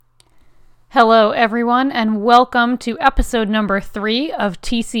Hello, everyone, and welcome to episode number 3 of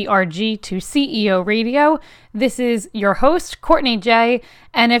TCRG to CEO Radio. This is your host, Courtney J.,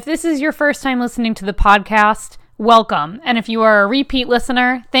 and if this is your first time listening to the podcast, welcome. And if you are a repeat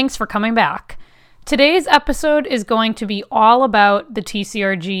listener, thanks for coming back. Today's episode is going to be all about the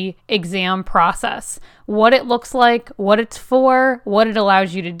TCRG exam process, what it looks like, what it's for, what it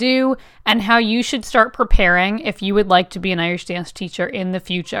allows you to do, and how you should start preparing if you would like to be an Irish dance teacher in the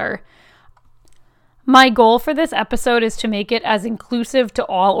future. My goal for this episode is to make it as inclusive to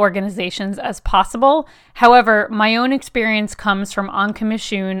all organizations as possible. However, my own experience comes from An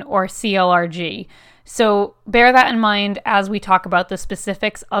Comisiún or CLRG. So bear that in mind as we talk about the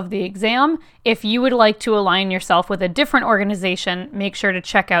specifics of the exam. If you would like to align yourself with a different organization, make sure to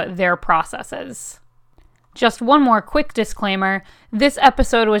check out their processes. Just one more quick disclaimer. This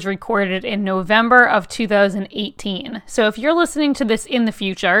episode was recorded in November of 2018. So if you're listening to this in the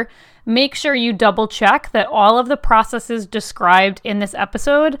future, make sure you double check that all of the processes described in this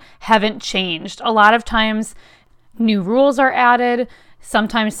episode haven't changed. A lot of times new rules are added,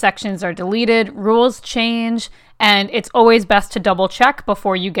 sometimes sections are deleted, rules change, and it's always best to double check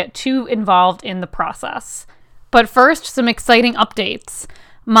before you get too involved in the process. But first, some exciting updates.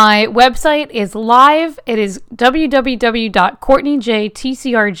 My website is live. It is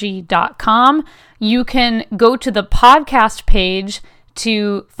www.courtneyjtcrg.com. You can go to the podcast page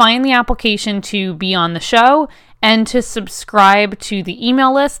to find the application to be on the show and to subscribe to the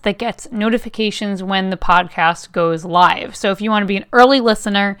email list that gets notifications when the podcast goes live. So if you want to be an early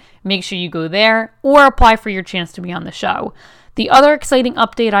listener, make sure you go there or apply for your chance to be on the show. The other exciting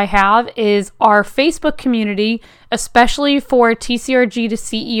update I have is our Facebook community, especially for TCRG to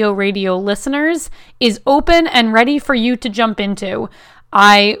CEO Radio listeners, is open and ready for you to jump into.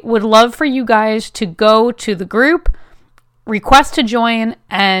 I would love for you guys to go to the group, request to join,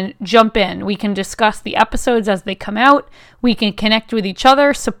 and jump in. We can discuss the episodes as they come out. We can connect with each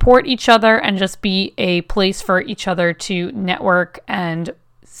other, support each other, and just be a place for each other to network and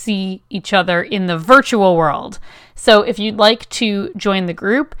see each other in the virtual world. So if you'd like to join the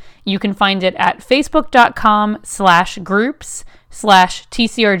group, you can find it at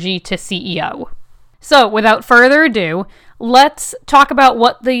facebook.com/groups/TCRG to CEO. So without further ado, let's talk about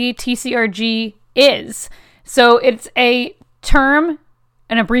what the TCRG is. So it's a term,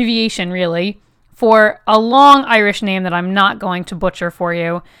 an abbreviation really, for a long Irish name that I'm not going to butcher for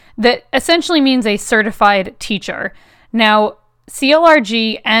you, that essentially means a certified teacher. Now,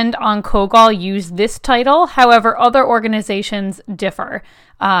 CLRG and An Comhairle use this title, however, other organizations differ.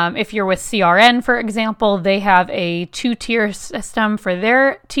 If you're with CRN, for example, they have a 2-tier system for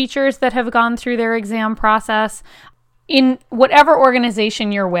their teachers that have gone through their exam process. In whatever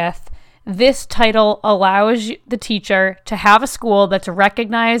organization you're with, this title allows the teacher to have a school that's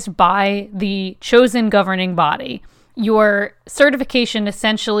recognized by the chosen governing body. Your certification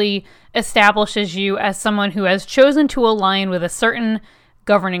essentially establishes you as someone who has chosen to align with a certain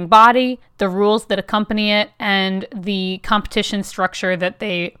governing body, the rules that accompany it, and the competition structure that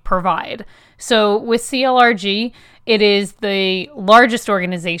they provide. So with CLRG, it is the largest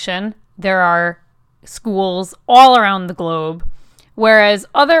organization. There are schools all around the globe. Whereas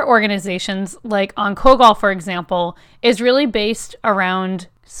other organizations like An Comhairle, for example, is really based around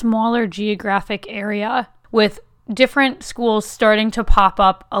smaller geographic area with different schools starting to pop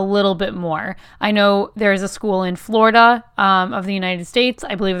up a little bit more. I know there's a school in Florida of the United States.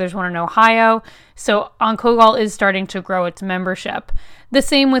 I believe there's one in Ohio. So An Comhairle is starting to grow its membership. The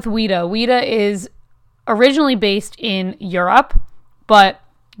same with WIDA. WIDA is originally based in Europe, but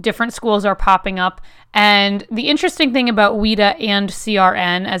different schools are popping up. And the interesting thing about WIDA and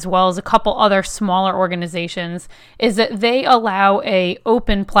CRN, as well as a couple other smaller organizations, is that they allow a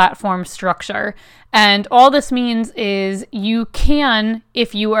open platform structure. And all this means is you can,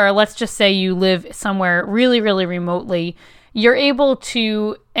 if you are, let's just say you live somewhere really, really remotely, you're able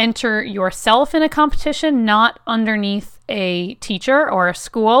to enter yourself in a competition, not underneath a teacher or a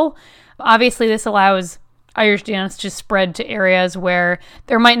school. Obviously, this allows Irish dance to spread to areas where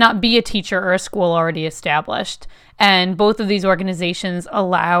there might not be a teacher or a school already established. And both of these organizations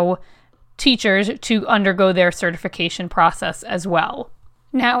allow teachers to undergo their certification process as well.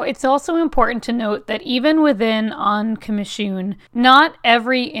 Now, it's also important to note that even within An Comisiún, not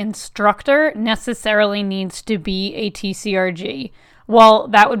every instructor necessarily needs to be a TCRG. While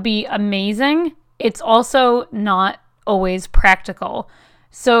that would be amazing, it's also not always practical.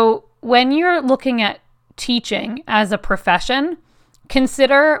 So when you're looking at teaching as a profession,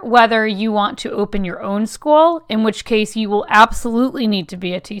 consider whether you want to open your own school, in which case you will absolutely need to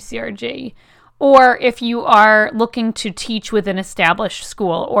be a TCRG, or if you are looking to teach with an established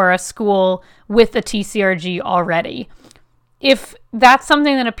school or a school with a TCRG already. If that's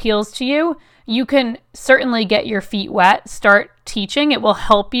something that appeals to you, you can certainly get your feet wet, start teaching. It will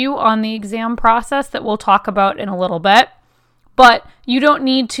help you on the exam process that we'll talk about in a little bit. But you don't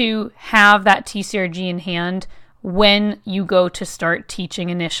need to have that TCRG in hand when you go to start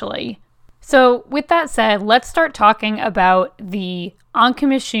teaching initially. So with that said, let's start talking about the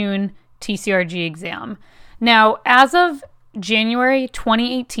Ankh-i-Mishun TCRG exam. Now, as of January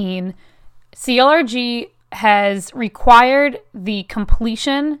 2018, CLRG has required the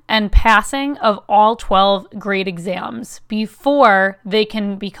completion and passing of all 12 grade exams before they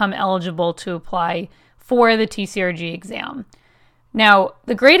can become eligible to apply for the TCRG exam. Now,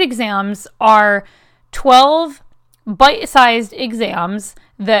 the grade exams are 12 bite-sized exams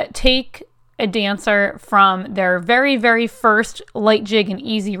that take a dancer from their very, very first light jig and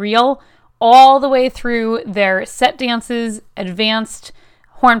easy reel all the way through their set dances, advanced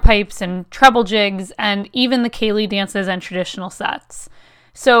hornpipes and treble jigs, and even the Ceilidh dances and traditional sets.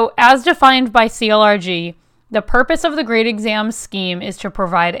 So, as defined by CLRG, the purpose of the grade exam scheme is to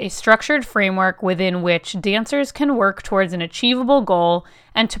provide a structured framework within which dancers can work towards an achievable goal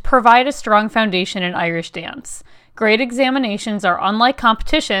and to provide a strong foundation in Irish dance. Grade examinations are unlike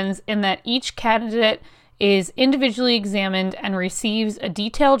competitions in that each candidate is individually examined and receives a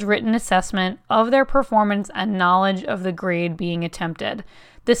detailed written assessment of their performance and knowledge of the grade being attempted.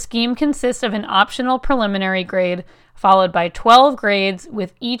 The scheme consists of an optional preliminary grade, followed by 12 grades,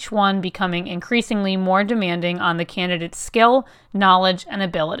 with each one becoming increasingly more demanding on the candidate's skill, knowledge, and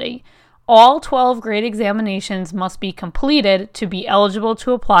ability. All 12 grade examinations must be completed to be eligible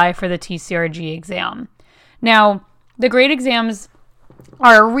to apply for the TCRG exam. Now, the grade exams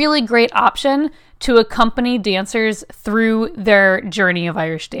are a really great option to accompany dancers through their journey of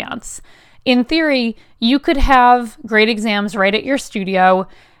Irish dance. In theory, you could have grade exams right at your studio,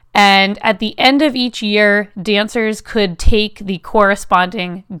 and at the end of each year, dancers could take the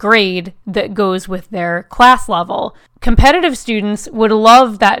corresponding grade that goes with their class level. Competitive students would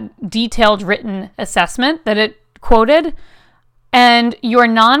love that detailed written assessment that it quoted, and your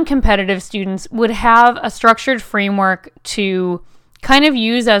non-competitive students would have a structured framework to kind of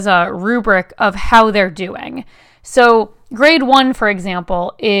use as a rubric of how they're doing. So grade 1, for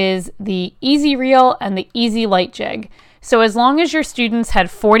example, is the easy reel and the easy light jig. So as long as your students had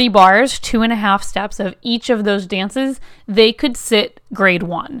 40 bars, 2.5 steps of each of those dances, they could sit grade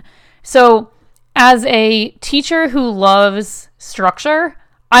 1. So as a teacher who loves structure,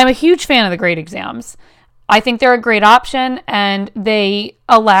 I'm a huge fan of the grade exams. I think they're a great option, and they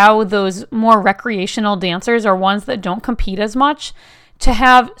allow those more recreational dancers or ones that don't compete as much to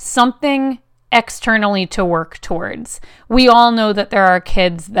have something externally to work towards. We all know that there are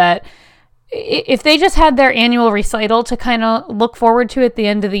kids that if they just had their annual recital to kind of look forward to at the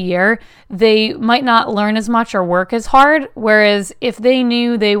end of the year, they might not learn as much or work as hard. Whereas if they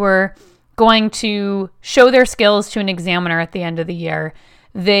knew they were going to show their skills to an examiner at the end of the year,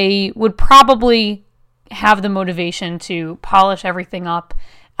 they would probably have the motivation to polish everything up,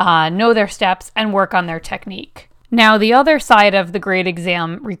 know their steps, and work on their technique. Now, the other side of the grade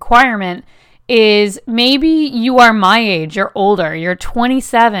exam requirement is maybe you are my age, you're older, you're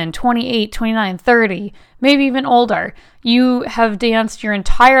 27, 28, 29, 30, maybe even older. You have danced your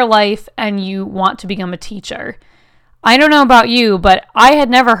entire life and you want to become a teacher. I don't know about you, but I had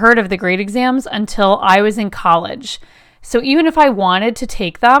never heard of the grade exams until I was in college. So even if I wanted to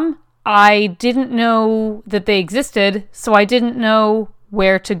take them, I didn't know that they existed, so I didn't know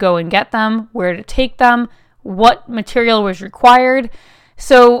where to go and get them, where to take them, what material was required.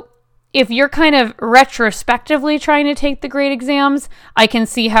 So if you're kind of retrospectively trying to take the grade exams, I can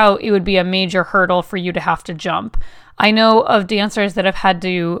see how it would be a major hurdle for you to have to jump. I know of dancers that have had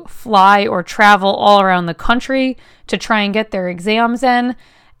to fly or travel all around the country to try and get their exams in,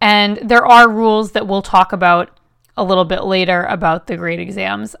 and there are rules that we'll talk about a little bit later about the grade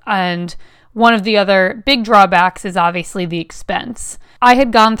exams. And one of the other big drawbacks is obviously the expense. I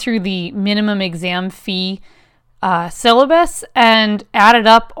had gone through the minimum exam fee syllabus and added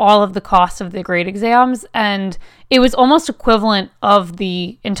up all of the costs of the grade exams, and it was almost equivalent of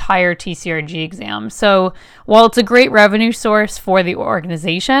the entire TCRG exam. So while it's a great revenue source for the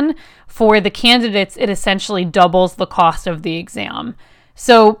organization, for the candidates, it essentially doubles the cost of the exam.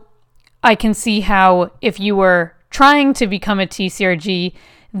 So I can see how if you were trying to become a TCRG,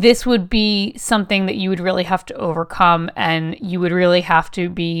 this would be something that you would really have to overcome, and you would really have to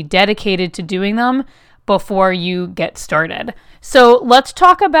be dedicated to doing them before you get started. So let's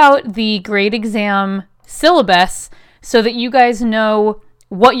talk about the grade exam syllabus so that you guys know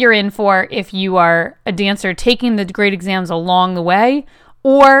what you're in for if you are a dancer taking the grade exams along the way,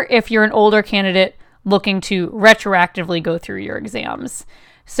 or if you're an older candidate looking to retroactively go through your exams.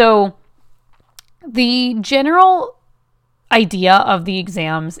 So the general idea of the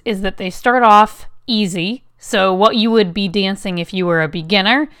exams is that they start off easy, so what you would be dancing if you were a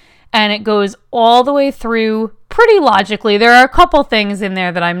beginner, and it goes all the way through pretty logically. There are a couple things in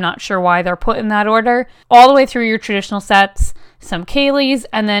there that I'm not sure why they're put in that order. All the way through your traditional sets, some Kayleys,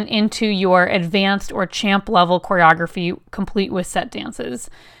 and then into your advanced or champ level choreography complete with set dances.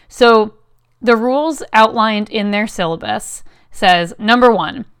 So the rules outlined in their syllabus says, number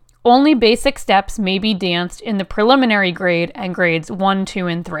 1, only basic steps may be danced in the preliminary grade and grades 1, 2,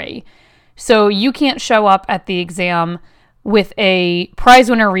 and 3. So you can't show up at the exam with a prize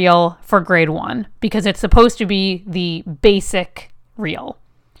winner reel for grade 1 because it's supposed to be the basic reel.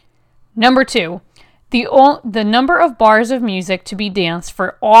 Number 2, the number of bars of music to be danced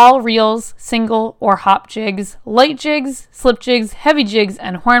for all reels, single or hop jigs, light jigs, slip jigs, heavy jigs,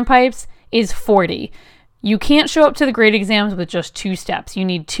 and hornpipes is 40. You can't show up to the grade exams with just 2 steps. You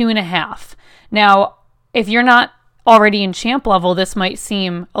need 2.5. Now, if you're not already in champ level, this might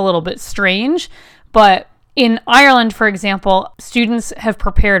seem a little bit strange, but in Ireland, for example, students have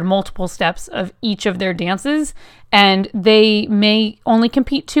prepared multiple steps of each of their dances, and they may only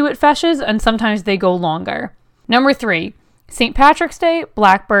compete 2 at Feshes, and sometimes they go longer. Number 3, St. Patrick's Day,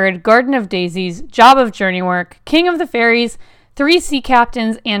 Blackbird, Garden of Daisies, Job of Journey Work, King of the Fairies, 3 Sea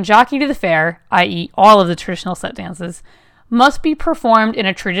Captains, and Jockey to the Fair, i.e. all of the traditional set dances, must be performed in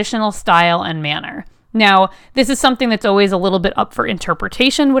a traditional style and manner. Now, this is something that's always a little bit up for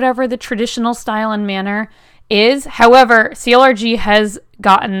interpretation, whatever the traditional style and manner is. However, CLRG has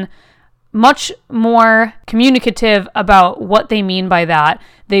gotten much more communicative about what they mean by that.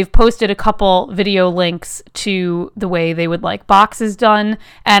 They've posted a couple video links to the way they would like boxes done,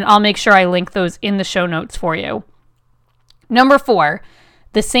 and I'll make sure I link those in the show notes for you. Number 4,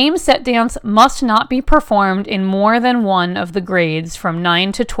 the same set dance must not be performed in more than one of the grades from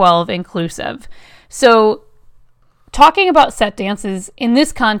 9 to 12 inclusive. So talking about set dances, in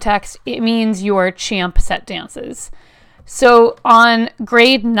this context, it means your champ set dances. So on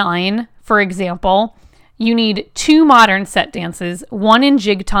grade 9, for example, you need 2 modern set dances, one in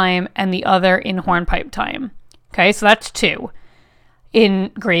jig time and the other in hornpipe time. Okay, so that's 2.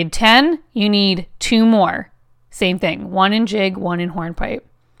 In grade 10, you need 2 more. Same thing, one in jig, one in hornpipe.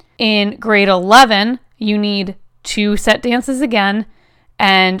 In grade 11, you need 2 set dances again,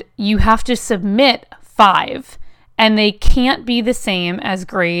 and you have to submit 5, and they can't be the same as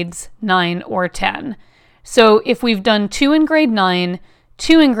grades 9 or 10. So if we've done 2 in grade 9,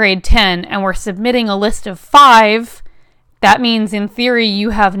 2 in grade 10, and we're submitting a list of 5, that means in theory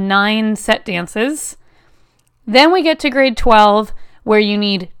you have 9 set dances. Then we get to grade 12, where you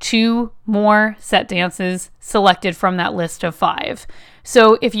need 2 more set dances selected from that list of 5.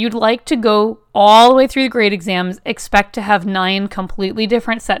 So if you'd like to go all the way through the grade exams, expect to have 9 completely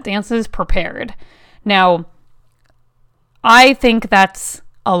different set dances prepared. Now, I think that's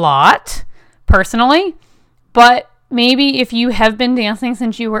a lot, personally, but maybe if you have been dancing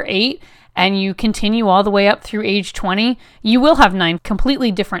since you were 8 and you continue all the way up through age 20, you will have 9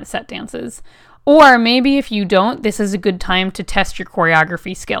 completely different set dances. Or maybe if you don't, this is a good time to test your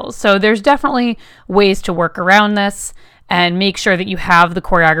choreography skills. So there's definitely ways to work around this and make sure that you have the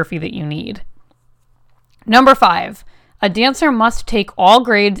choreography that you need. Number 5, a dancer must take all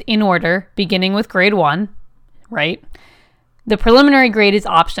grades in order, beginning with grade 1, right? The preliminary grade is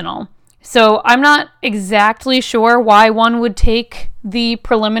optional. So I'm not exactly sure why one would take the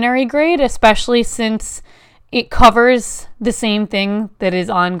preliminary grade, especially since it covers the same thing that is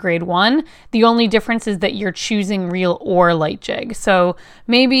on grade 1. The only difference is that you're choosing reel or light jig. So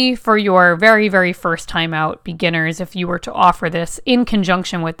maybe for your very, very first time out beginners, if you were to offer this in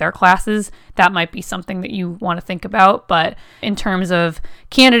conjunction with their classes, that might be something that you want to think about. But in terms of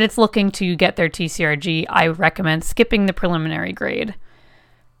candidates looking to get their TCRG, I recommend skipping the preliminary grade.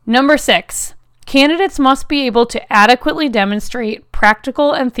 Number 6, candidates must be able to adequately demonstrate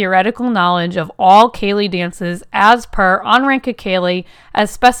practical and theoretical knowledge of all Cayley dances as per On-Rank Cayley as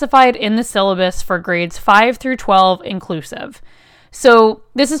specified in the syllabus for grades 5 through 12 inclusive. So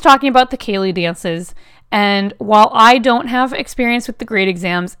this is talking about the Cayley dances, and while I don't have experience with the grade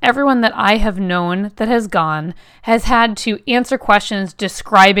exams, everyone that I have known that has gone has had to answer questions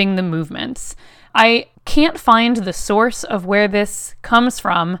describing the movements. I can't find the source of where this comes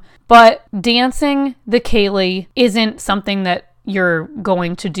from, but dancing the Cayley isn't something that you're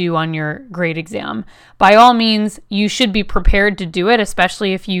going to do on your grade exam. By all means, you should be prepared to do it,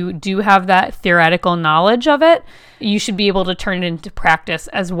 especially if you do have that theoretical knowledge of it. You should be able to turn it into practice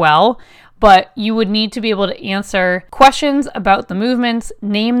as well. But you would need to be able to answer questions about the movements,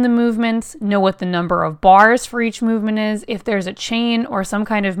 name the movements, know what the number of bars for each movement is, if there's a chain or some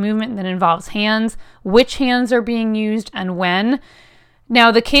kind of movement that involves hands, which hands are being used and when.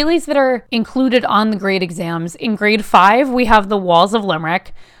 Now, the Kayleys that are included on the grade exams, in grade 5, we have the Walls of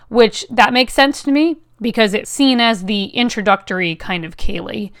Limerick, which that makes sense to me because it's seen as the introductory kind of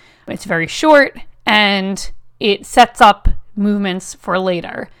Kayley. It's very short and it sets up movements for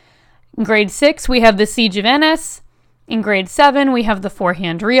later. In grade 6, we have the Siege of Ennis. In grade 7, we have the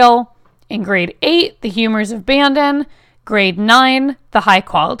Four-Hand Reel. In grade 8, the Humors of Bandon. Grade 9, the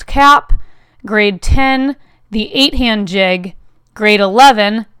High-Qualled Cap. Grade 10, the 8-Hand Jig. Grade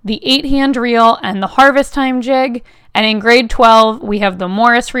 11, the 8-Hand Reel and the Harvest Time Jig. And in grade 12, we have the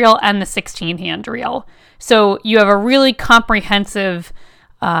Morris Reel and the 16-Hand Reel. So you have a really comprehensive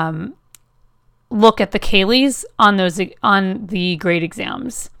look at the Kayleys on the grade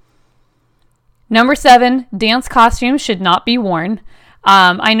exams. Number 7, dance costumes should not be worn.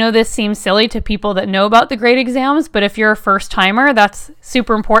 I know this seems silly to people that know about the grade exams, but if you're a first timer, that's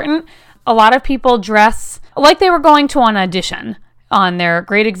super important. A lot of people dress like they were going to an audition on their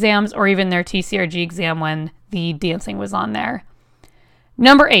grade exams or even their TCRG exam when the dancing was on there.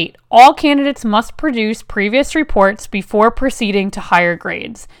 Number 8, all candidates must produce previous reports before proceeding to higher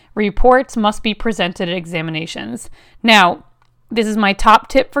grades. Reports must be presented at examinations. Now, this is my top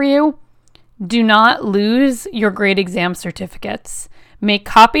tip for you. Do not lose your grade exam certificates. Make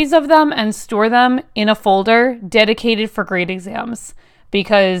copies of them and store them in a folder dedicated for grade exams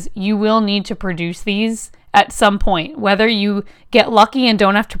because you will need to produce these at some point. Whether you get lucky and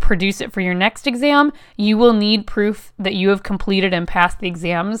don't have to produce it for your next exam, you will need proof that you have completed and passed the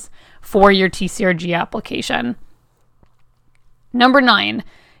exams for your TCRG application. Number 9,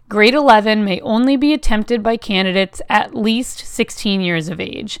 grade 11 may only be attempted by candidates at least 16 years of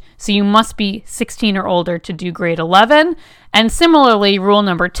age. So you must be 16 or older to do grade 11. And similarly, rule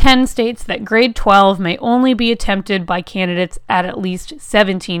number 10 states that grade 12 may only be attempted by candidates at least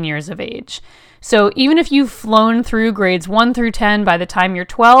 17 years of age. So even if you've flown through grades 1 through 10 by the time you're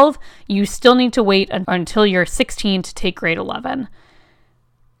 12, you still need to wait until you're 16 to take grade 11.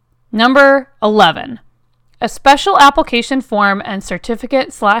 Number 11. A special application form and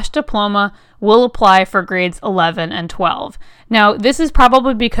certificate/diploma will apply for grades 11 and 12. Now, this is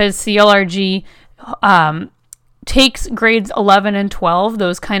probably because CLRG takes grades 11 and 12,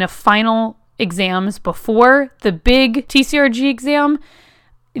 those kind of final exams before the big TCRG exam.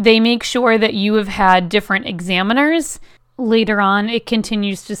 They make sure that you have had different examiners. Later on, it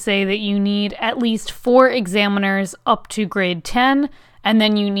continues to say that you need at least 4 examiners up to grade 10, and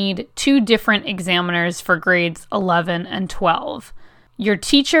then you need 2 different examiners for grades 11 and 12. Your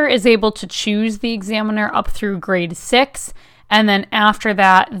teacher is able to choose the examiner up through grade 6, and then after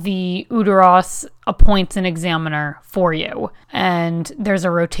that, the UDROS appoints an examiner for you. And there's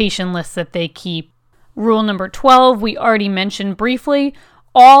a rotation list that they keep. Rule number 12, we already mentioned briefly.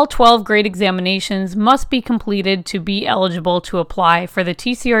 All 12 grade examinations must be completed to be eligible to apply for the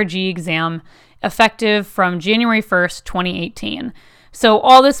TCRG exam, effective from January 1st, 2018. So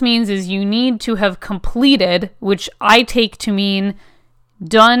all this means is you need to have completed, which I take to mean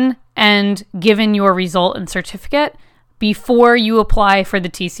done and given your result and certificate before you apply for the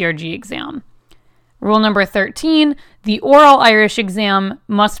TCRG exam. Rule number 13, the oral Irish exam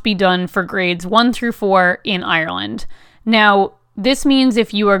must be done for grades 1 through 4 in Ireland. Now, this means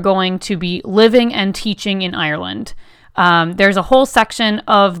if you are going to be living and teaching in Ireland. There's a whole section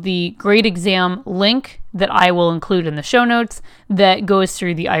of the grade exam link that I will include in the show notes that goes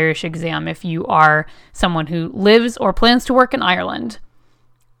through the Irish exam if you are someone who lives or plans to work in Ireland.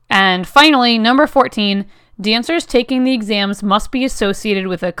 And finally, number 14, dancers taking the exams must be associated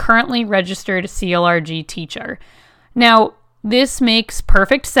with a currently registered CLRG teacher. Now, this makes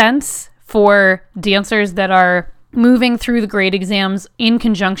perfect sense for dancers that are moving through the grade exams in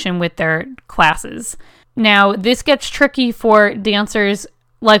conjunction with their classes. Now, this gets tricky for dancers,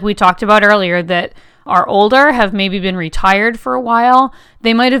 like we talked about earlier, that are older, have maybe been retired for a while.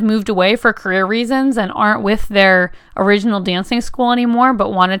 They might have moved away for career reasons and aren't with their original dancing school anymore,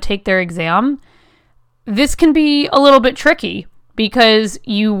 but want to take their exam. This can be a little bit tricky because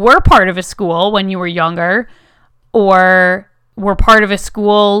you were part of a school when you were younger or were part of a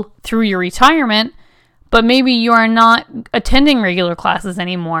school through your retirement, but maybe you are not attending regular classes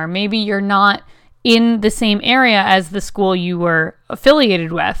anymore. Maybe you're not in the same area as the school you were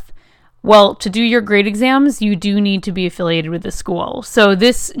affiliated with. Well, to do your grade exams, you do need to be affiliated with the school. So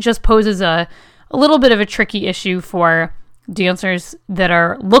this just poses a little bit of a tricky issue for dancers that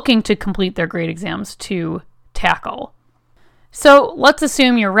are looking to complete their grade exams to tackle. So let's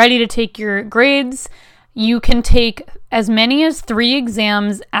assume you're ready to take your grades. You can take as many as 3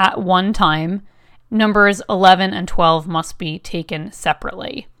 exams at one time. Numbers 11 and 12 must be taken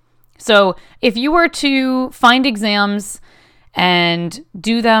separately. So if you were to find exams and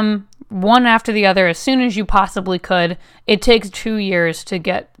do them one after the other as soon as you possibly could, it takes 2 years to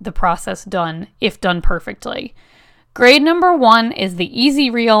get the process done, if done perfectly. Grade number 1 is the easy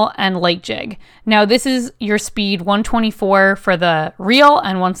reel and light jig. Now this is your speed 124 for the reel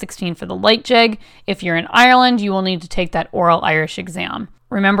and 116 for the light jig. If you're in Ireland, you will need to take that oral Irish exam.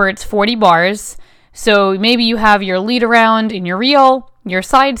 Remember, it's 40 bars. So maybe you have your lead around in your reel, your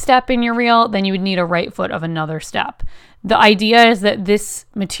side step in your reel, then you would need a right foot of another step. The idea is that this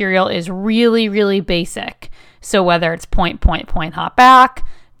material is really, really basic. So whether it's point, hop back,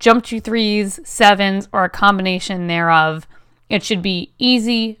 jump 2 3s, 7s, or a combination thereof, it should be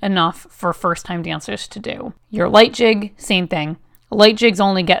easy enough for first-time dancers to do. Your light jig, same thing. Light jigs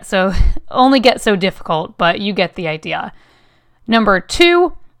only get so difficult, but you get the idea. Number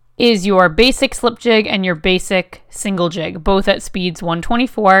 2 is your basic slip jig and your basic single jig, both at speeds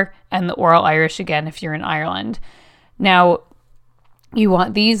 124, and the oral Irish again if you're in Ireland. Now, you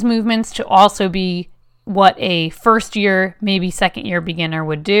want these movements to also be what a first year, maybe second year beginner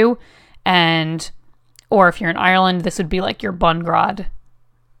would do. Or if you're in Ireland, this would be like your bungrod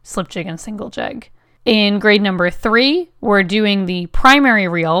slip jig and single jig. In grade number 3, we're doing the primary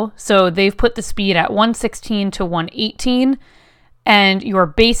reel. So they've put the speed at 116 to 118 and your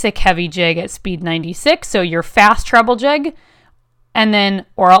basic heavy jig at speed 96. So your fast treble jig, and then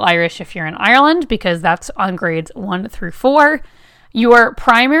oral Irish if you're in Ireland, because that's on grades 1 through 4. Your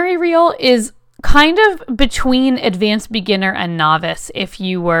primary reel is kind of between advanced beginner and novice if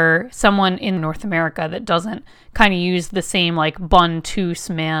you were someone in North America that doesn't kind of use the same like bun toos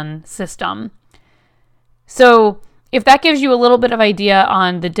man system. So if that gives you a little bit of idea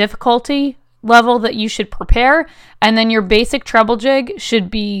on the difficulty level that you should prepare, and then your basic treble jig should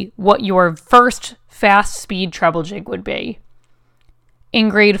be what your first fast speed treble jig would be. In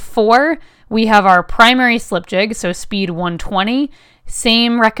grade 4, we have our primary slip jig, so speed 120.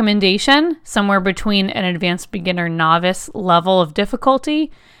 Same recommendation, somewhere between an advanced beginner novice level of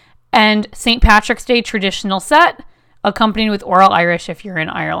difficulty, and St. Patrick's Day traditional set, accompanied with oral Irish if you're in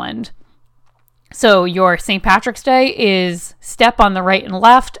Ireland. So your St. Patrick's Day is step on the right and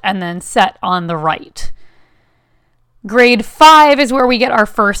left, and then set on the right. Grade 5 is where we get our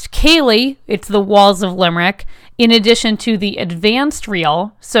first Ceilidh. It's the Walls of Limerick, in addition to the advanced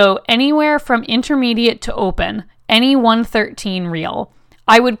reel. So anywhere from intermediate to open, any 113 reel.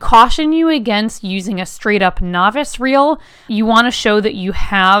 I would caution you against using a straight up novice reel. You want to show that you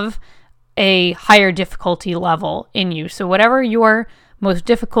have a higher difficulty level in you. So whatever your most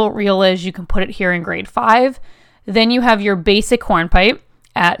difficult reel is, you can put it here in grade 5. Then you have your basic hornpipe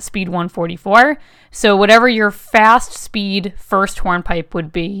at speed 144. So whatever your fast speed first hornpipe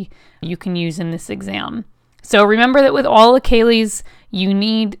would be, you can use in this exam. So remember that with all the Ceilidhs, you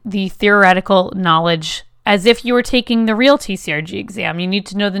need the theoretical knowledge as if you were taking the real TCRG exam. You need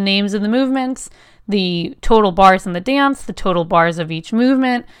to know the names of the movements, the total bars in the dance, the total bars of each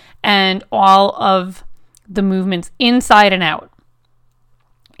movement, and all of the movements inside and out.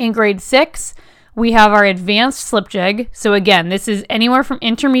 In grade 6, we have our advanced slip jig. So again, this is anywhere from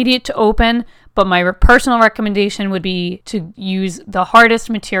intermediate to open, but my personal recommendation would be to use the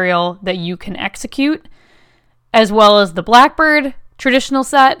hardest material that you can execute, as well as the Blackbird traditional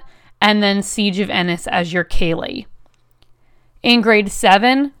set, and then Siege of Ennis as your Ceilidh. In grade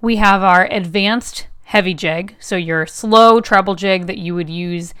 7, we have our advanced heavy jig, so your slow treble jig that you would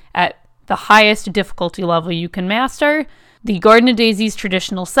use at the highest difficulty level you can master, the Garden of Daisies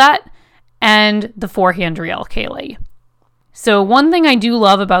traditional set, and the forehand reel Ceilidh. So one thing I do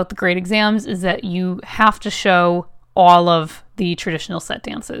love about the grade exams is that you have to show all of the traditional set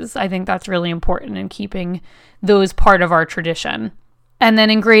dances. I think that's really important in keeping those part of our tradition. And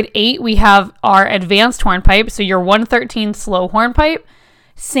then in grade 8, we have our advanced hornpipe, so your 113 slow hornpipe.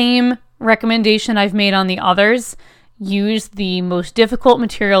 Same recommendation I've made on the others. Use the most difficult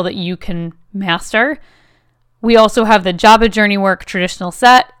material that you can master. We also have the Jabba Journey Work traditional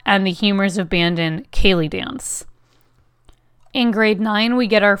set and the Humors of Bandon Ceilidh dance. In grade 9, we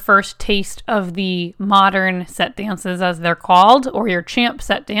get our first taste of the modern set dances, as they're called, or your champ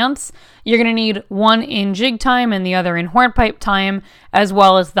set dance. You're going to need one in jig time and the other in hornpipe time, as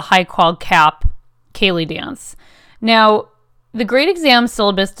well as the high quad cap Ceilidh dance. Now, the grade exam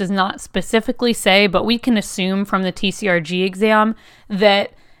syllabus does not specifically say, but we can assume from the TCRG exam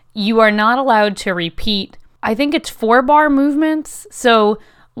that you are not allowed to repeat, I think it's 4-bar movements. So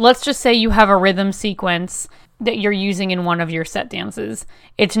let's just say you have a rhythm sequence that you're using in one of your set dances.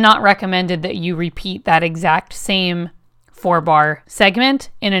 It's not recommended that you repeat that exact same 4-bar segment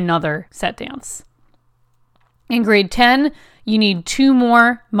in another set dance. In grade 10, you need 2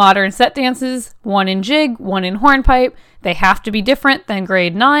 more modern set dances, 1 in jig, 1 in hornpipe. They have to be different than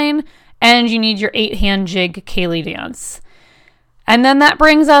grade 9, and you need your 8-hand jig ceilidh dance. And then that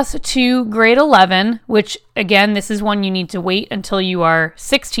brings us to grade 11, which again, this is one you need to wait until you are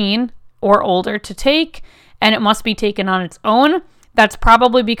 16 or older to take, and it must be taken on its own. That's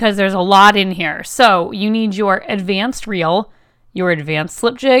probably because there's a lot in here. So you need your advanced reel, your advanced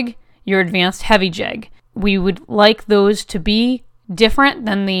slip jig, your advanced heavy jig. We would like those to be different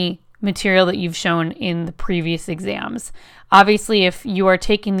than the material that you've shown in the previous exams. Obviously, if you are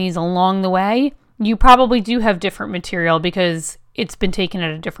taking these along the way, you probably do have different material because it's been taken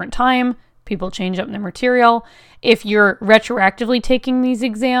at a different time. People change up their material. If you're retroactively taking these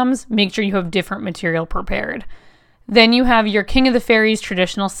exams, make sure you have different material prepared. Then you have your King of the Fairies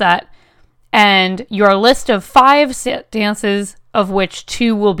traditional set and your list of 5 set dances, of which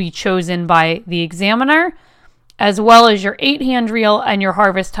 2 will be chosen by the examiner, as well as your 8-hand reel and your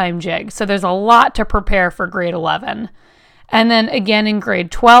harvest time jig. So there's a lot to prepare for grade 11. And then again in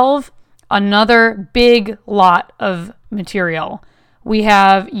grade 12, another big lot of material. We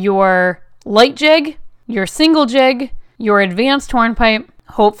have your light jig, your single jig, your advanced hornpipe,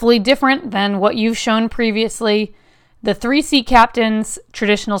 hopefully different than what you've shown previously, the 3 Sea Captains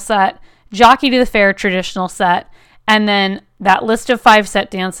traditional set, Jockey to the Fair traditional set, and then that list of 5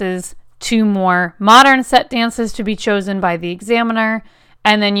 set dances, 2 more modern set dances to be chosen by the examiner,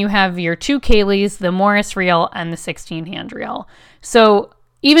 and then you have your 2 ceilidhs, the Morris reel, and the 16-hand reel. So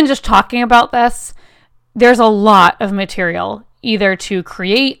even just talking about this, there's a lot of material, either to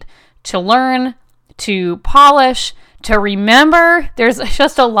create, to learn, to polish, to remember. There's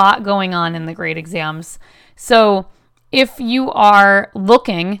just a lot going on in the grade exams. So if you are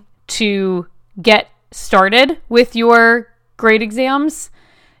looking to get started with your grade exams,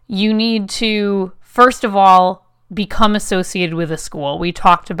 you need to, first of all, become associated with a school. We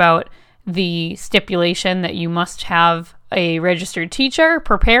talked about the stipulation that you must have a registered teacher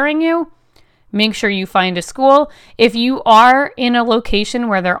preparing you. Make sure you find a school. If you are in a location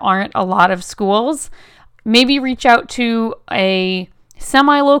where there aren't a lot of schools, maybe reach out to a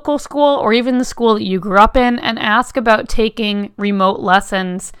semi-local school or even the school that you grew up in and ask about taking remote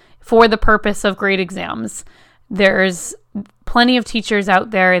lessons for the purpose of grade exams. There's plenty of teachers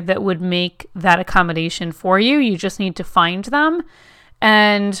out there that would make that accommodation for you. You just need to find them.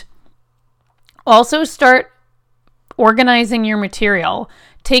 And also start organizing your material.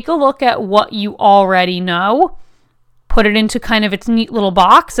 Take a look at what you already know, put it into kind of its neat little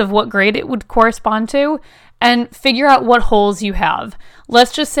box of what grade it would correspond to, and figure out what holes you have.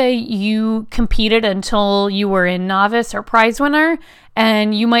 Let's just say you competed until you were in novice or prize winner,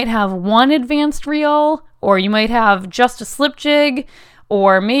 and you might have 1 advanced reel, or you might have just a slip jig,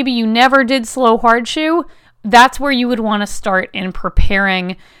 or maybe you never did slow hard shoe. That's where you would want to start in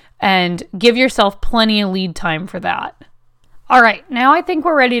preparing and give yourself plenty of lead time for that. All right, now I think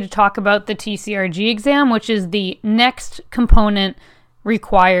we're ready to talk about the TCRG exam, which is the next component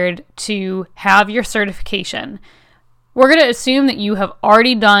required to have your certification. We're going to assume that you have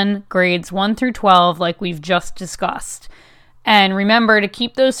already done grades 1 through 12 like we've just discussed. And remember to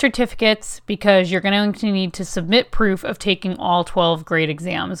keep those certificates because you're going to need to submit proof of taking all 12 grade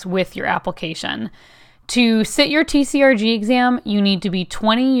exams with your application. To sit your TCRG exam, you need to be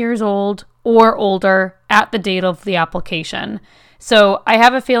 20 years old or older at the date of the application. So I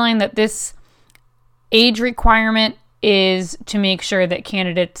have a feeling that this age requirement is to make sure that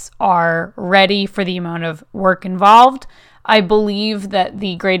candidates are ready for the amount of work involved. I believe that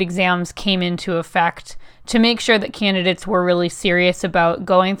the grade exams came into effect to make sure that candidates were really serious about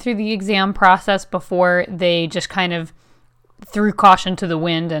going through the exam process before they just kind of threw caution to the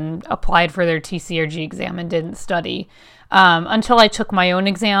wind and applied for their TCRG exam and didn't study. Until I took my own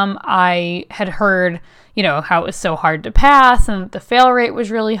exam, I had heard, how it was so hard to pass and that the fail rate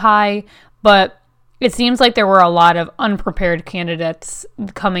was really high, but it seems like there were a lot of unprepared candidates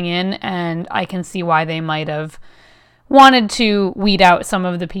coming in, and I can see why they might have wanted to weed out some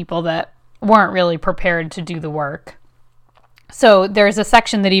of the people that weren't really prepared to do the work. So there's a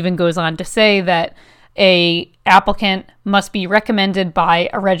section that even goes on to say that a applicant must be recommended by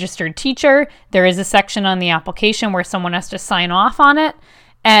a registered teacher. There is a section on the application where someone has to sign off on it,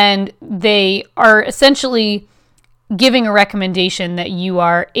 and they are essentially giving a recommendation that you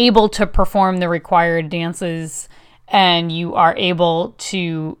are able to perform the required dances and you are able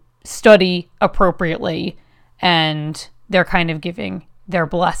to study appropriately, and they're kind of giving their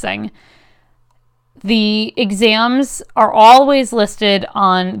blessing. The exams are always listed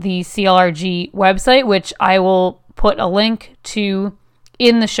on the CLRG website, which I will put a link to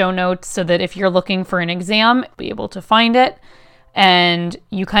in the show notes so that if you're looking for an exam, you'll be able to find it. And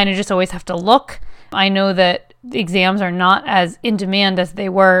you kind of just always have to look. I know that the exams are not as in demand as they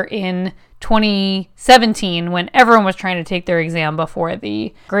were in 2017 when everyone was trying to take their exam before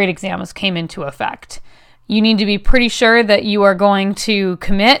the grade exams came into effect. You need to be pretty sure that you are going to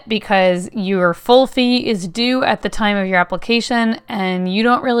commit because your full fee is due at the time of your application and you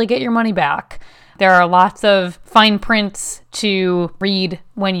don't really get your money back. There are lots of fine prints to read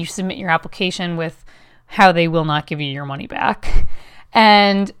when you submit your application with how they will not give you your money back.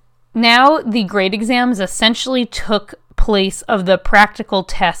 And now the grade exams essentially took place of the practical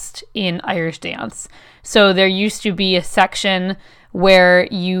test in Irish dance. So there used to be a section where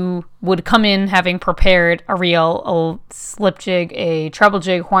you would come in having prepared a reel, a slip jig, a treble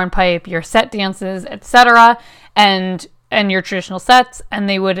jig, hornpipe, your set dances, etc., and your traditional sets, and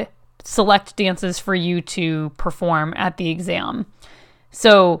they would select dances for you to perform at the exam.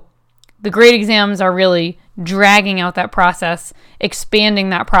 So the grade exams are really dragging out that process, expanding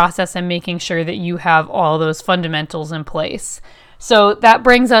that process, and making sure that you have all those fundamentals in place. So that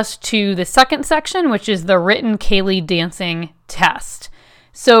brings us to the second section, which is the written Ceilidh dancing test.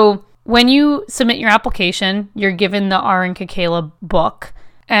 So when you submit your application, you're given the Árainn Ceilidh book,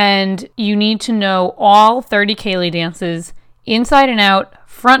 and you need to know all 30 Ceilidh dances inside and out,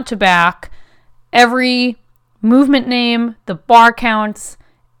 front to back, every movement name, the bar counts,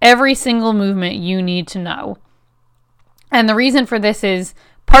 every single movement you need to know. And the reason for this is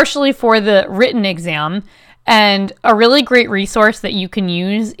partially for the written exam, and a really great resource that you can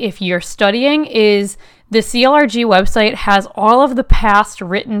use if you're studying is the CLRG website has all of the past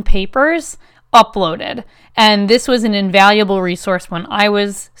written papers uploaded. And this was an invaluable resource when I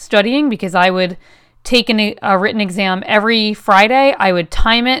was studying because I would take a written exam every Friday. I would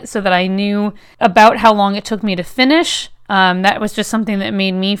time it so that I knew about how long it took me to finish. That was just something that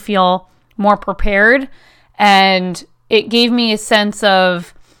made me feel more prepared. And it gave me a sense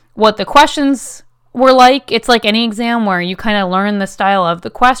of what the questions were like. It's like any exam where you kind of learn the style of the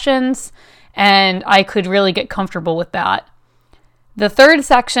questions, and I could really get comfortable with that. The third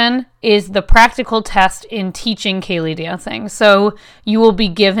section is the practical test in teaching Ceilidh dancing. So you will be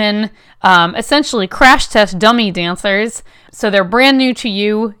given essentially crash test dummy dancers. So they're brand new to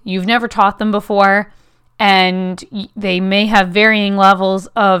you. You've never taught them before, and they may have varying levels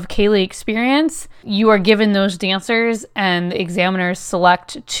of Ceilidh experience. You are given those dancers, and the examiners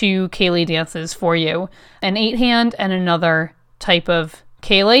select 2 Ceilidh dances for you, an 8-hand and another type of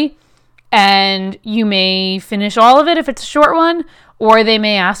Ceilidh. And you may finish all of it if it's a short one, or they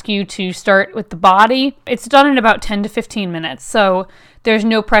may ask you to start with the body. It's done in about 10 to 15 minutes, so there's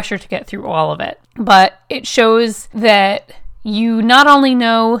no pressure to get through all of it. But it shows that you not only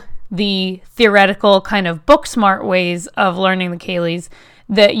know the theoretical kind of book smart ways of learning the Ceilidhs,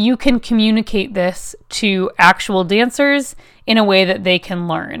 that you can communicate this to actual dancers in a way that they can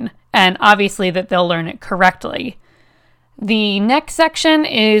learn, and obviously that they'll learn it correctly. The next section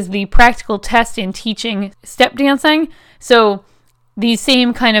is the practical test in teaching step dancing. So these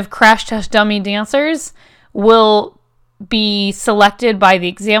same kind of crash test dummy dancers will be selected by the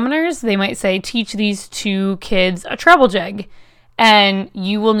examiners. They might say, teach these 2 kids a treble jig, and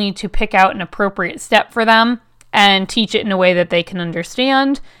you will need to pick out an appropriate step for them and teach it in a way that they can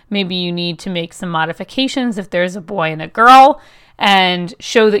understand. Maybe you need to make some modifications if there's a boy and a girl, and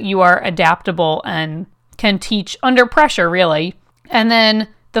show that you are adaptable and can teach under pressure, really. And then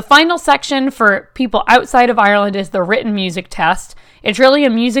the final section for people outside of Ireland is the written music test. It's really a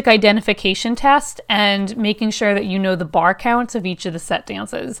music identification test and making sure that you know the bar counts of each of the set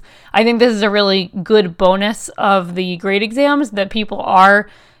dances. I think this is a really good bonus of the grade exams, that people are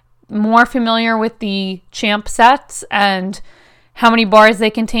more familiar with the champ sets and how many bars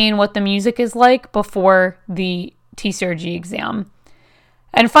they contain, what the music is like before the TCRG exam.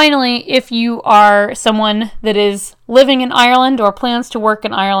 And finally, if you are someone that is living in Ireland or plans to work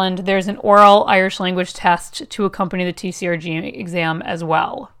in Ireland, there's an oral Irish language test to accompany the TCRG exam as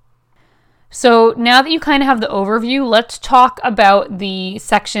well. So now that you kind of have the overview, let's talk about the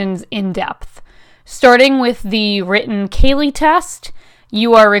sections in depth. Starting with the written Ceilidh test,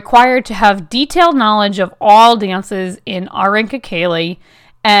 you are required to have detailed knowledge of all dances in Árainn Ceilidh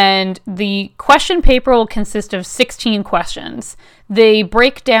And the question paper will consist of 16 questions. They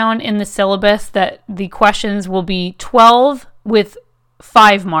break down in the syllabus that the questions will be 12 with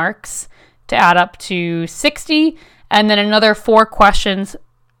 5 marks to add up to 60, and then another 4 questions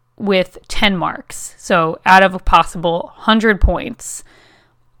with 10 marks. So out of a possible 100 points.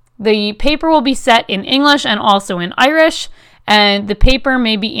 The paper will be set in English and also in Irish, and the paper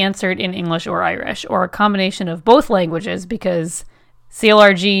may be answered in English or Irish, or a combination of both languages, because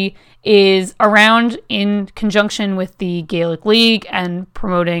CLRG is around in conjunction with the Gaelic League and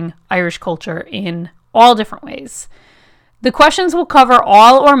promoting Irish culture in all different ways. The questions will cover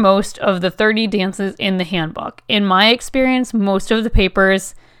all or most of the 30 dances in the handbook. In my experience, most of the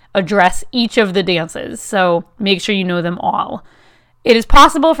papers address each of the dances, so make sure you know them all. It is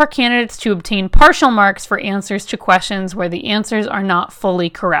possible for candidates to obtain partial marks for answers to questions where the answers are not fully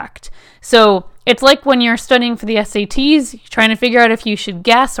correct. So it's like when you're studying for the SATs, trying to figure out if you should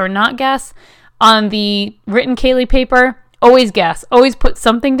guess or not guess. On the written Cayley paper, always guess. Always put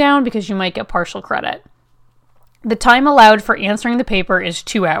something down because you might get partial credit. The time allowed for answering the paper is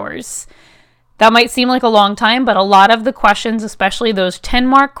 2 hours. That might seem like a long time, but a lot of the questions, especially those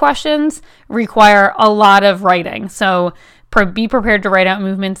 10-mark questions, require a lot of writing. So be prepared to write out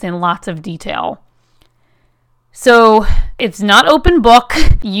movements in lots of detail. So it's not open book.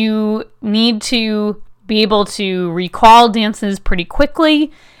 You need to be able to recall dances pretty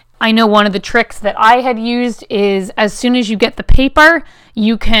quickly. I know one of the tricks that I had used is as soon as you get the paper,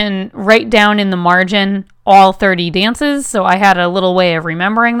 you can write down in the margin all 30 dances. So I had a little way of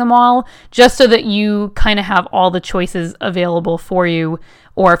remembering them all, just so that you kind of have all the choices available for you.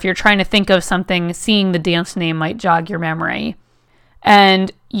 Or if you're trying to think of something, seeing the dance name might jog your memory.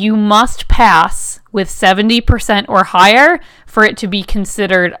 And you must pass with 70% or higher for it to be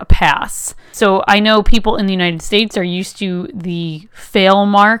considered a pass. So I know people in the United States are used to the fail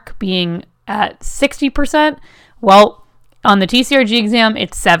mark being at 60%. Well, on the TCRG exam,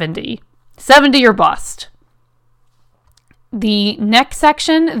 it's 70. 70 or bust. The next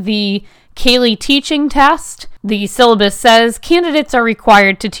section, the Cayley teaching test. The syllabus says candidates are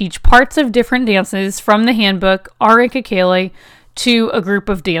required to teach parts of different dances from the handbook, Áracha Cayley, to a group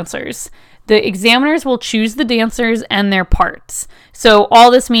of dancers. The examiners will choose the dancers and their parts. So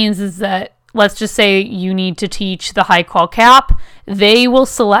all this means is that, let's just say you need to teach the high call cap. They will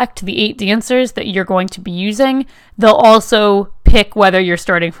select the 8 dancers that you're going to be using. They'll also pick whether you're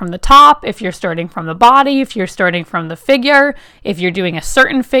starting from the top, if you're starting from the body, if you're starting from the figure, if you're doing a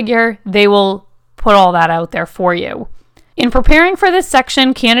certain figure. They will put all that out there for you. In preparing for this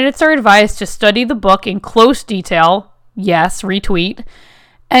section, candidates are advised to study the book in close detail. Yes, retweet.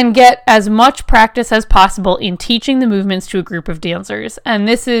 And get as much practice as possible in teaching the movements to a group of dancers. And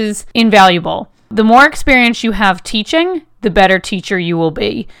this is invaluable. The more experience you have teaching, the better teacher you will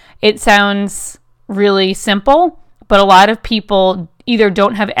be. It sounds really simple, but a lot of people either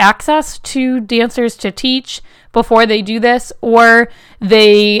don't have access to dancers to teach before they do this, or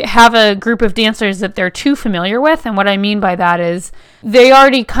they have a group of dancers that they're too familiar with. And what I mean by that is they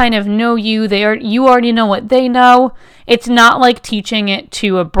already kind of know you. You already know what they know. It's not like teaching it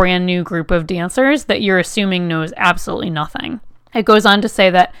to a brand new group of dancers that you're assuming knows absolutely nothing. It goes on to say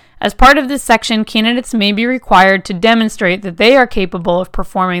that as part of this section, candidates may be required to demonstrate that they are capable of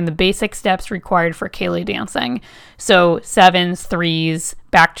performing the basic steps required for Cayley dancing. So 7s, 3s,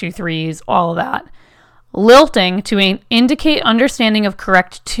 back 2 3s, all of that. Lilting to indicate understanding of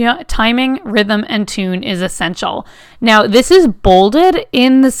correct timing, rhythm, and tune is essential. Now, this is bolded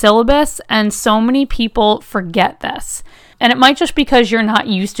in the syllabus, and so many people forget this. And it might just because you're not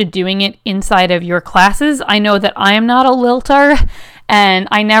used to doing it inside of your classes. I know that I am not a lilter, and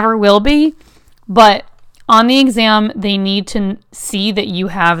I never will be, but on the exam, they need to see that you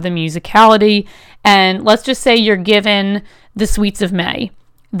have the musicality. And let's just say you're given the Sweets of May.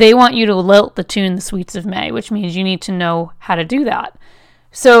 They want you to lilt the tune The Sweets of May, which means you need to know how to do that.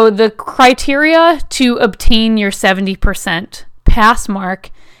 So the criteria to obtain your 70% pass mark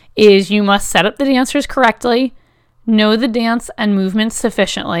is you must set up the dancers correctly, know the dance and movements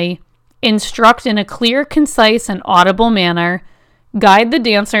sufficiently, instruct in a clear, concise, and audible manner, guide the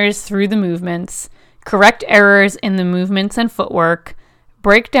dancers through the movements, correct errors in the movements and footwork,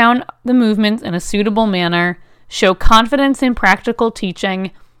 break down the movements in a suitable manner, show confidence in practical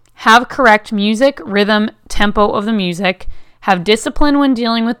teaching, have correct music, rhythm, tempo of the music, have discipline when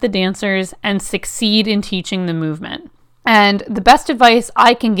dealing with the dancers, and succeed in teaching the movement. And the best advice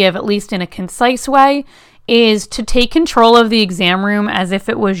I can give, at least in a concise way, is to take control of the exam room as if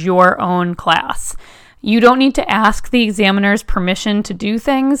it was your own class. You don't need to ask the examiners permission to do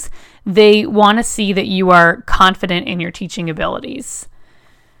things. They want to see that you are confident in your teaching abilities.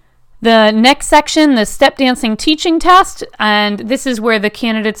 The next section, the step dancing teaching test, and this is where the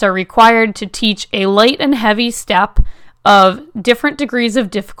candidates are required to teach a light and heavy step of different degrees of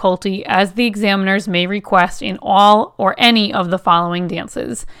difficulty as the examiners may request in all or any of the following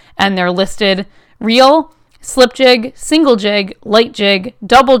dances. And they're listed: reel, slip jig, single jig, light jig,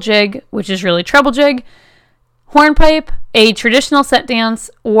 double jig, which is really treble jig, hornpipe, a traditional set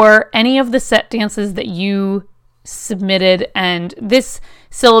dance, or any of the set dances that you submitted. And this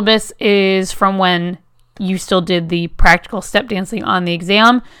syllabus is from when you still did the practical step dancing on the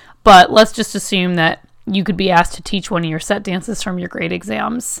exam, but let's just assume that you could be asked to teach one of your set dances from your grade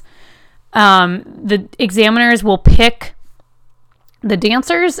exams. The examiners will pick the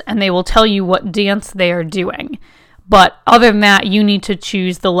dancers and they will tell you what dance they are doing. But other than that, you need to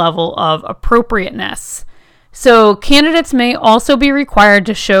choose the level of appropriateness. So candidates may also be required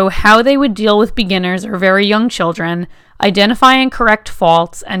to show how they would deal with beginners or very young children, identify and correct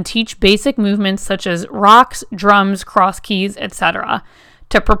faults, and teach basic movements such as rocks, drums, cross keys, etc.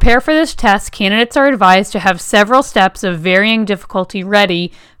 To prepare for this test, candidates are advised to have several steps of varying difficulty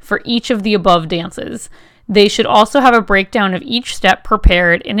ready for each of the above dances. They should also have a breakdown of each step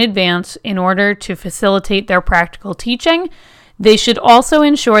prepared in advance in order to facilitate their practical teaching. They should also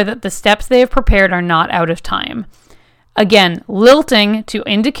ensure that the steps they have prepared are not out of time. Again, lilting to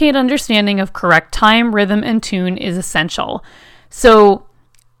indicate understanding of correct time, rhythm, and tune is essential. So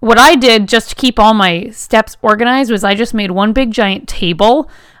what I did just to keep all my steps organized was I just made one big giant table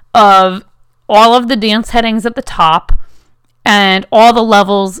of all of the dance headings at the top and all the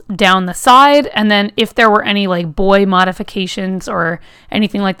levels down the side. And then if there were any like boy modifications or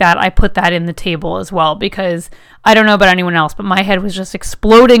anything like that, I put that in the table as well, because I don't know about anyone else, but my head was just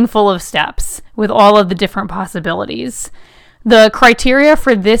exploding full of steps with all of the different possibilities. The criteria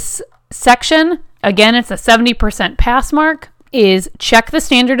for this section, again, it's a 70% pass mark, is check the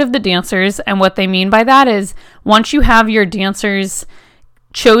standard of the dancers. And what they mean by that is once you have your dancers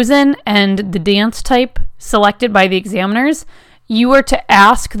chosen and the dance type selected by the examiners, you are to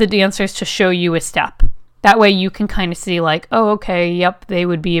ask the dancers to show you a step. That way you can kind of see like, oh, okay, yep, they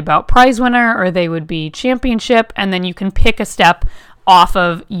would be about prize winner or they would be championship. And then you can pick a step off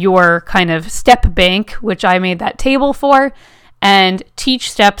of your kind of step bank, which I made that table for, and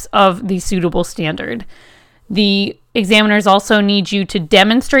teach steps of the suitable standard. The examiners also need you to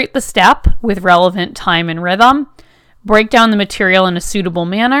demonstrate the step with relevant time and rhythm, break down the material in a suitable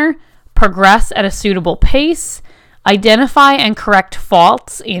manner, progress at a suitable pace, identify and correct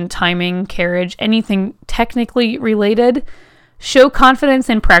faults in timing, carriage, anything technically related, show confidence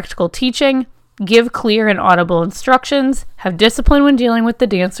in practical teaching, give clear and audible instructions, have discipline when dealing with the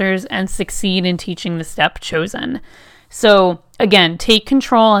dancers, and succeed in teaching the step chosen. So again, take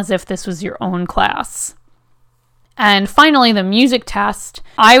control as if this was your own class. And finally, the music test.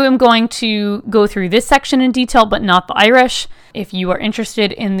 I am going to go through this section in detail, but not the Irish. If you are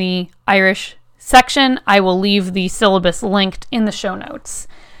interested in the Irish section, I will leave the syllabus linked in the show notes.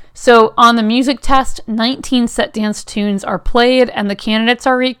 So on the music test, 19 set dance tunes are played, and the candidates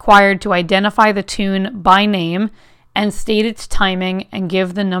are required to identify the tune by name and state its timing and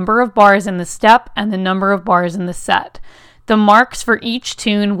give the number of bars in the step and the number of bars in the set. The marks for each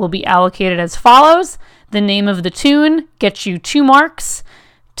tune will be allocated as follows. The name of the tune gets you 2 marks.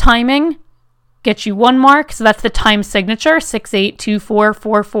 Timing gets you 1 mark. So that's the time signature,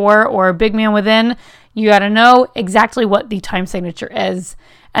 682444 or Big Man Within. You got to know exactly what the time signature is.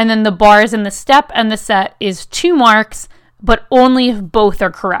 And then the bars in the step and the set is 2 marks, but only if both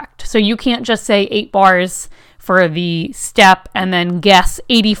are correct. So you can't just say 8 bars for the step and then guess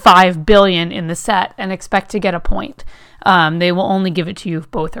 85 billion in the set and expect to get a point. They will only give it to you if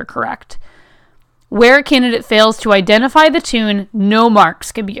both are correct. Where a candidate fails to identify the tune, no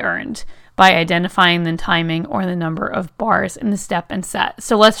marks can be earned by identifying the timing or the number of bars in the step and set.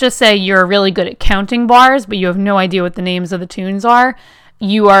 So let's just say you're really good at counting bars, but you have no idea what the names of the tunes are.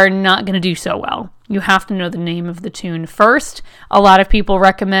 You are not going to do so well. You have to know the name of the tune first. A lot of people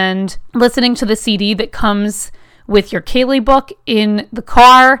recommend listening to the CD that comes with your Kaylee book in the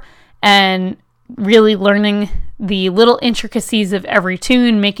car and really learning the little intricacies of every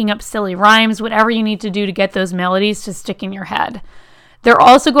tune, making up silly rhymes, whatever you need to do to get those melodies to stick in your head. They're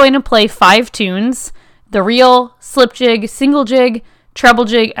also going to play 5 tunes: the reel, slip jig, single jig, treble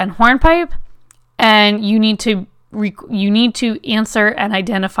jig, and hornpipe. And you need to answer and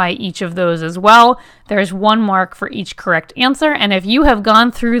identify each of those as well. There's 1 mark for each correct answer. And if you have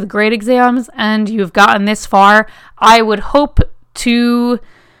gone through the grade exams and you've gotten this far, I would hope to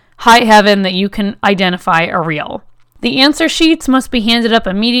high heaven that you can identify a reel. The answer sheets must be handed up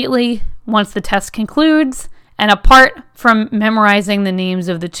immediately once the test concludes, And apart from memorizing the names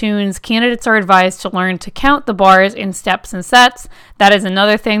of the tunes, candidates are advised to learn to count the bars in steps and sets. That is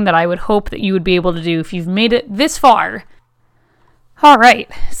another thing that I would hope that you would be able to do if you've made it this far. All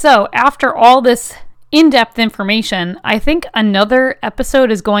right, so after all this in-depth information, I think another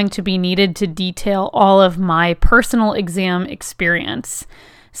episode is going to be needed to detail all of my personal exam experience.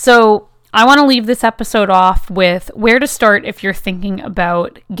 So I want to leave this episode off with where to start if you're thinking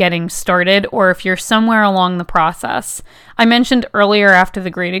about getting started or if you're somewhere along the process. I mentioned earlier after the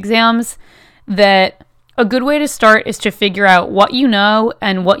grade exams that a good way to start is to figure out what you know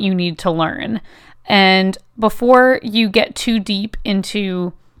and what you need to learn. And before you get too deep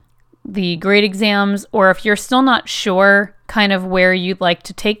into the grade exams, or if you're still not sure kind of where you'd like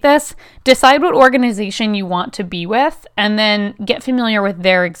to take this, decide what organization you want to be with and then get familiar with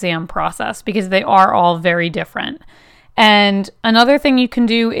their exam process because they are all very different. And another thing you can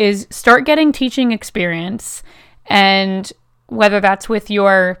do is start getting teaching experience, and whether that's with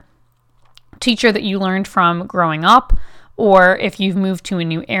your teacher that you learned from growing up or if you've moved to a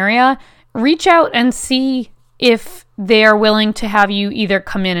new area, reach out and see if they're willing to have you either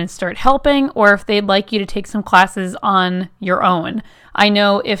come in and start helping or if they'd like you to take some classes on your own. I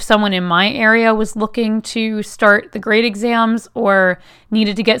know if someone in my area was looking to start the grade exams or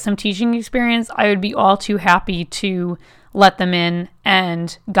needed to get some teaching experience, I would be all too happy to let them in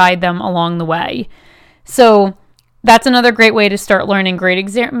and guide them along the way. So that's another great way to start learning grade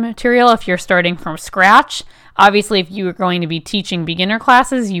exam material if you're starting from scratch. Obviously, if you are going to be teaching beginner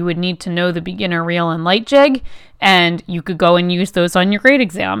classes, you would need to know the beginner reel and light jig, and you could go and use those on your grade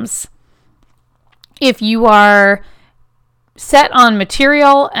exams. If you are set on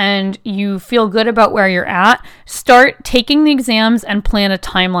material and you feel good about where you're at, start taking the exams and plan a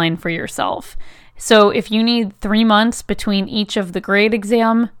timeline for yourself. So if you need 3 months between each of the grade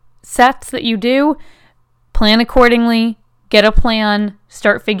exam sets that you do, plan accordingly. Get a plan,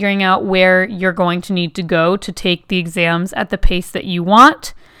 start figuring out where you're going to need to go to take the exams at the pace that you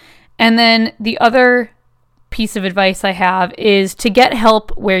want. And then the other piece of advice I have is to get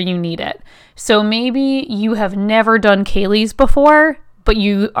help where you need it. So maybe you have never done Kaylee's before, but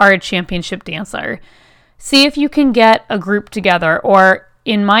you are a championship dancer. See if you can get a group together, or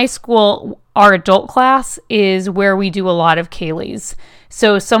in my school, our adult class is where we do a lot of Kaylee's.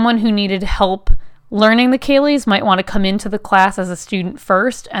 So someone who needed help learning the Kaylee's might want to come into the class as a student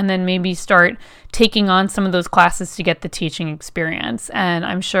first and then maybe start taking on some of those classes to get the teaching experience. And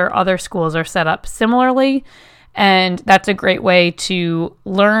I'm sure other schools are set up similarly. And that's a great way to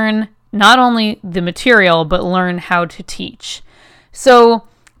learn not only the material, but learn how to teach. So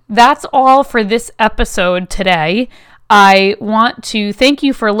that's all for this episode today. I want to thank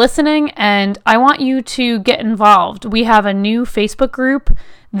you for listening, and I want you to get involved. We have a new Facebook group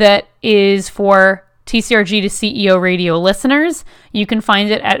that is for TCRG to CEO radio listeners. You can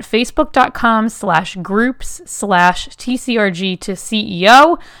find it at facebook.com/groups/TCRG to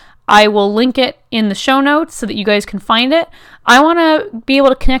CEO. I will link it in the show notes so that you guys can find it. I want to be able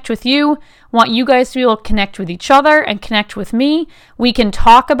to connect with you, want you guys to be able to connect with each other and connect with me. We can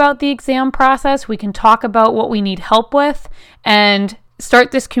talk about the exam process. We can talk about what we need help with and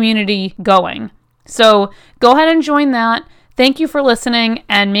start this community going. So go ahead and join that. Thank you for listening,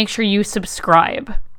 and make sure you subscribe.